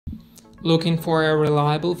Looking for a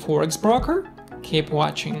reliable Forex broker? Keep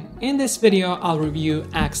watching. In this video, I'll review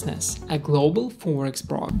Exness, a global Forex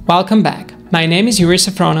broker. Welcome back. My name is Yuri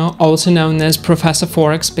Safrono, also known as Professor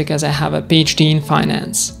Forex because I have a PhD in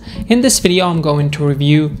finance. In this video, I'm going to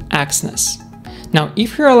review Exness. Now,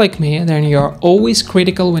 if you're like me, then you're always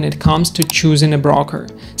critical when it comes to choosing a broker.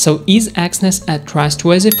 So is Exness a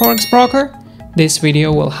trustworthy Forex broker? This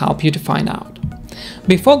video will help you to find out.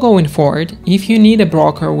 Before going forward, if you need a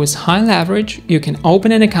broker with high leverage, you can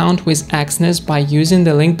open an account with Exness by using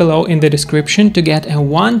the link below in the description to get a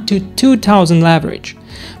 1 to 2,000 leverage.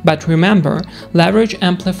 But remember, leverage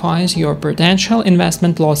amplifies your potential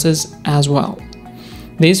investment losses as well.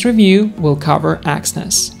 This review will cover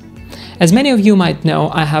Exness. As many of you might know,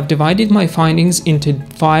 I have divided my findings into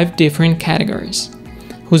 5 different categories.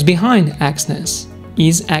 Who's behind Exness?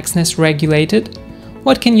 Is Exness regulated?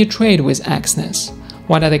 What can you trade with Exness?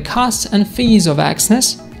 What are the costs and fees of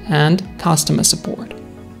Exness? And customer support.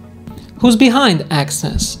 Who's behind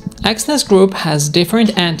Exness? Exness Group has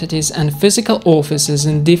different entities and physical offices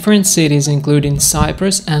in different cities including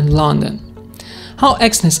Cyprus and London. How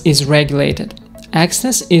Exness is regulated?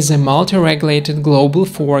 Exness is a multi-regulated global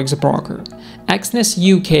Forex broker. Exness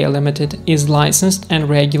UK Limited is licensed and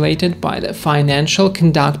regulated by the Financial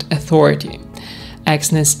Conduct Authority.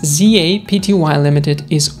 Exness ZA Pty Limited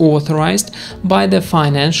is authorized by the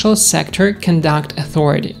Financial Sector Conduct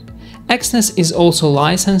Authority. Exness is also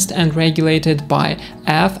licensed and regulated by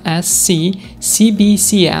FSC,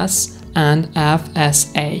 CBCS, and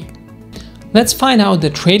FSA. Let's find out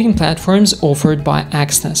the trading platforms offered by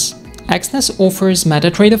Exness. Exness offers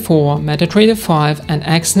MetaTrader 4, MetaTrader 5, and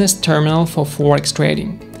Exness Terminal for Forex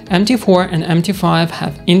trading. MT4 and MT5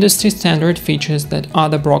 have industry-standard features that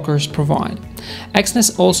other brokers provide.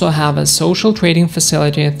 Exness also have a social trading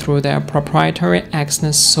facility through their proprietary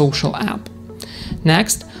Exness social app.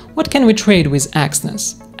 Next, what can we trade with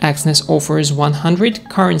Exness? Exness offers 100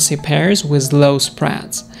 currency pairs with low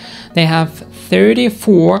spreads. They have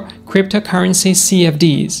 34 cryptocurrency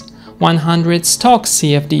CFDs, 100 stock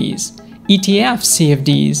CFDs, ETF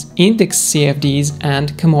CFDs, index CFDs,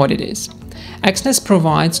 and commodities. Exness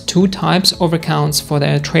provides 2 types of accounts for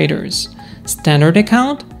their traders: standard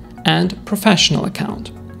account and professional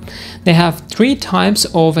account. They have 3 types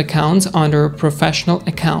of accounts under professional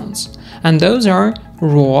accounts, and those are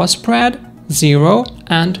raw spread, zero,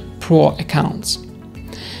 and pro accounts.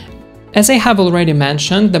 As I have already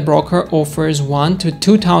mentioned, the broker offers 1 to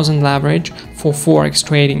 2,000 leverage for Forex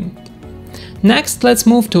trading. Next, let's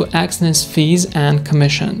move to Exness fees and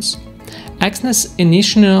commissions. Exness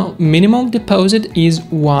initial minimum deposit is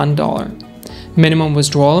 $1. Minimum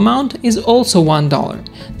withdrawal amount is also $1.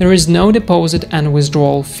 There is no deposit and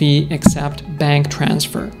withdrawal fee except bank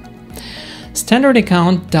transfer. Standard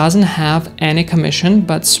account doesn't have any commission,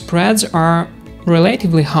 but spreads are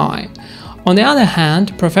relatively high. On the other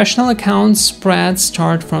hand, professional account spreads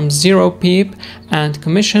start from 0 pip and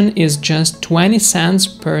commission is just 20 cents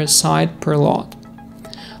per side per lot.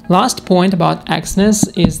 Last point about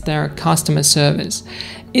Exness is their customer service.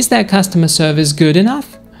 Is their customer service good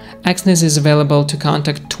enough? Exness is available to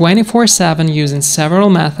contact 24/7 using several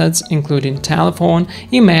methods including telephone,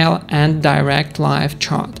 email, and direct live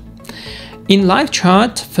chat. In live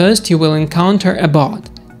chat, first you will encounter a bot.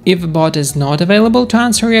 If a bot is not available to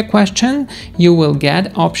answer your question, you will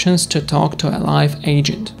get options to talk to a live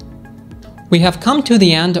agent. We have come to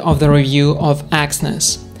the end of the review of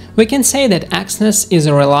Exness. We can say that Exness is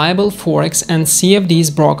a reliable Forex and CFDs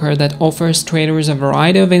broker that offers traders a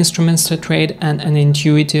variety of instruments to trade and an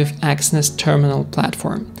intuitive Exness terminal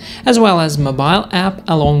platform, as well as mobile app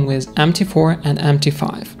along with MT4 and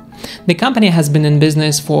MT5. The company has been in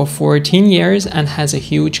business for 14 years and has a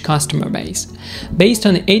huge customer base. Based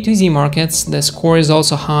on A to Z markets, the score is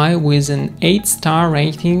also high with an 8-star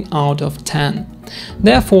rating out of 10.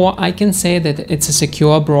 Therefore, I can say that it's a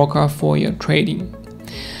secure broker for your trading.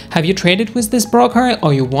 Have you traded with this broker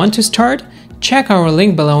or you want to start? Check our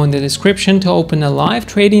link below in the description to open a live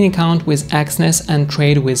trading account with Exness and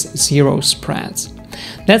trade with 0 spreads.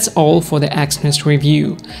 That's all for the Exness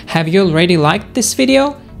review. Have you already liked this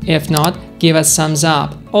video? If not, give us thumbs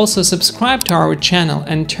up. Also subscribe to our channel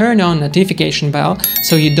and turn on notification bell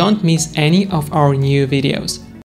so you don't miss any of our new videos.